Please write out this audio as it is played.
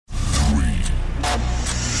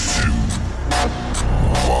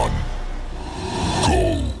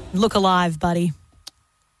Look alive, buddy.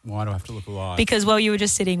 Why do I have to look alive? Because, well, you were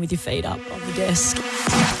just sitting with your feet up on the desk.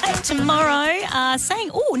 Tomorrow,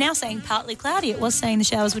 now saying partly cloudy. It was saying the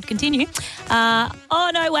showers would continue.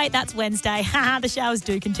 No, wait, that's Wednesday. The showers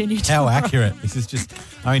do continue tomorrow. How accurate. This is just,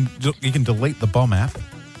 you can delete the bomb app.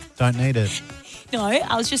 Don't need it. No,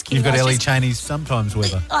 I was just kidding. You've got Ellie Cheney's sometimes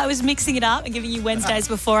weather. I was mixing it up and giving you Wednesdays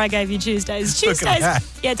before I gave you Tuesdays. Look at that.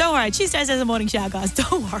 Yeah, don't worry. Tuesdays has a morning shower, guys.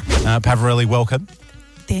 Don't worry. Pavarelli, welcome.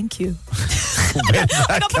 Thank you. Where did that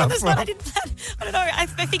I got put come on the spot. from? I didn't plan. I don't know. I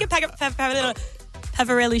think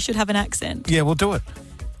Pavarelli should have an accent. Yeah, we'll do it.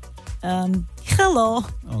 Hello.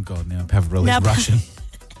 Oh, God, now Pavarelli's Russian.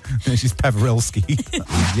 She's Pavarelski.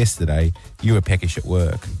 Yesterday, you were peckish at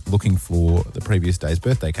work looking for the previous day's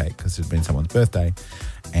birthday cake because it had been someone's birthday.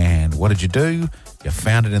 And what did you do? You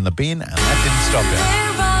found it in the bin and that didn't stop you.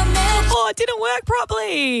 Oh, it didn't work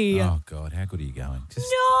properly. Oh, God, how good are you going? Just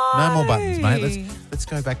No. No more buttons, mate. Let's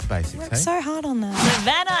go back to basics, Worked hey? so hard on that.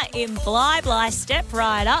 Savannah in Bly, step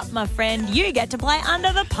right up, my friend. You get to play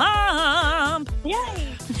Under the Pump. Yay.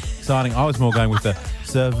 Exciting. I was more going with the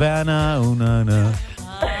Savannah, oh, no, no.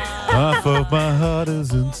 Half of my heart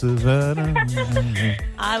is in Savannah.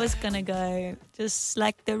 I was going to go just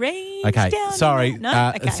like the rain. Okay, down sorry,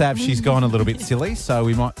 No? Okay. Sav, she's gone a little bit silly, so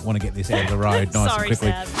we might want to get this out of the road nice Sorry, and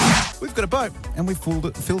quickly. Sav. We've got a boat and we've filled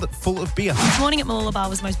it full of beer. This morning at Mooloolaba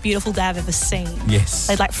was the most beautiful day I've ever seen. Yes.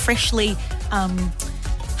 They'd like freshly,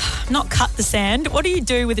 not cut the sand. What do you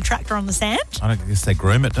do with a tractor on the sand? I don't guess they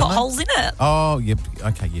groom it, don't Put they? holes in it. Oh, yep.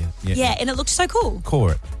 Okay, yeah. Yeah, and it looked so cool.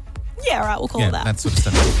 Core it. Yeah, all right, we'll call it that. sort of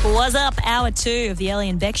stuff. What's up? Hour 2 of the Ellie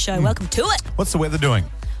and Beck Show. Welcome to it. What's the weather doing?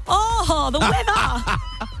 Oh, the weather.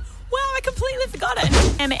 Wow, I completely forgot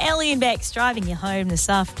it. I'm Ellie and Beck's driving you home this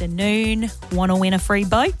afternoon. Want to win a free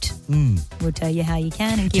boat? We'll tell you how you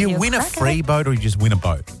can and Do give you you win a crack at free it. boat or you just win a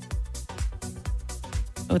boat?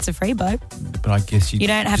 Oh, it's a free boat. But I guess You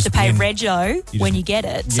don't have just to pay win rego You when just- you get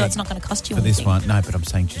it, so yeah, it's not going to cost you for anything. this one. No, but I'm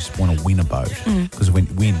saying you just want to win a boat because win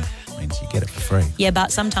means you get it for free. Yeah,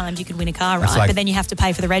 but sometimes you can win a car, It's right? like- but then you have to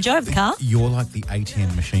pay for the rego of the car. You're like the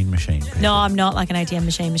ATM machine people. No, I'm not like an ATM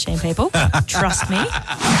machine people. Trust me.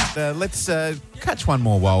 Let's catch one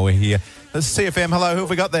more while we're here. Let's CFM. Hello, who have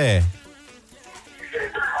we got there?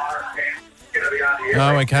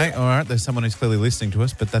 Oh, okay. All right. There's someone who's clearly listening to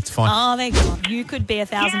us, but that's fine. Oh, there you go. You could be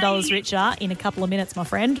 $1,000 richer in a couple of minutes, my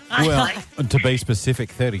friend. Well, to be specific,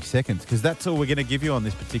 30 seconds, because that's all we're going to give you on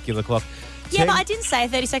this particular clock. Yeah, but I didn't say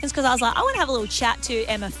 30 seconds because I was like, I want to have a little chat to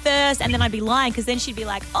Emma first, and then I'd be lying because then she'd be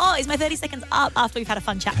like, oh, is my 30 seconds up after we've had a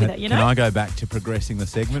fun chat with her, you know? Can I go back to progressing the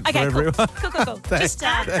segment Okay, for cool. everyone? Cool. Just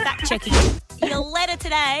fact checking. Your letter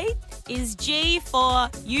today is G for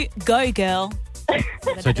you. Go, girl.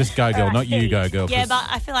 So just go, girl, not you go, girl. Yeah, 'cause- but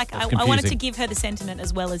I feel like I confusing. wanted to give her the sentiment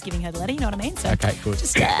as well as giving her the letter, you know what I mean? So Okay, good.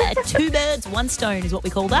 just 2 birds, 1 stone is what we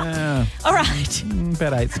call that. Yeah. All right.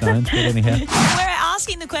 About 8 stones, but anyhow. We're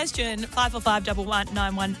asking the question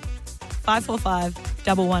 545-1191.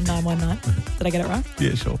 545-119119. Did I get it right?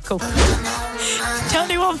 Yeah, sure. Cool.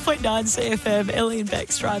 91.9 CFM, Ellie and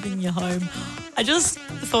Beck's driving you home. I just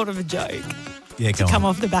thought of a joke Yeah, to go come on.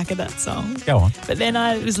 off the back of that song. Go on. But then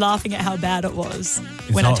I was laughing at how bad it was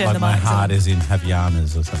It's when I not turned like the my mics heart on. is in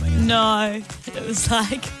Havaianas or something. Is it? No, it was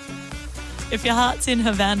like, if your heart's in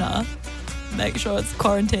Havana, make sure it's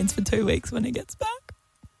quarantines for 2 weeks when it gets back.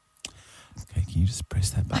 Okay, can you just press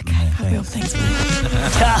that button Okay, there? I will. Thanks. Thanks,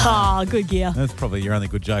 mate. Oh, good gear. That's probably your only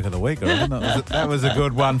good joke of the week, I reckon. That was a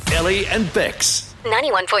good one. Ellie and Bex.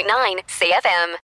 91.9 CFM.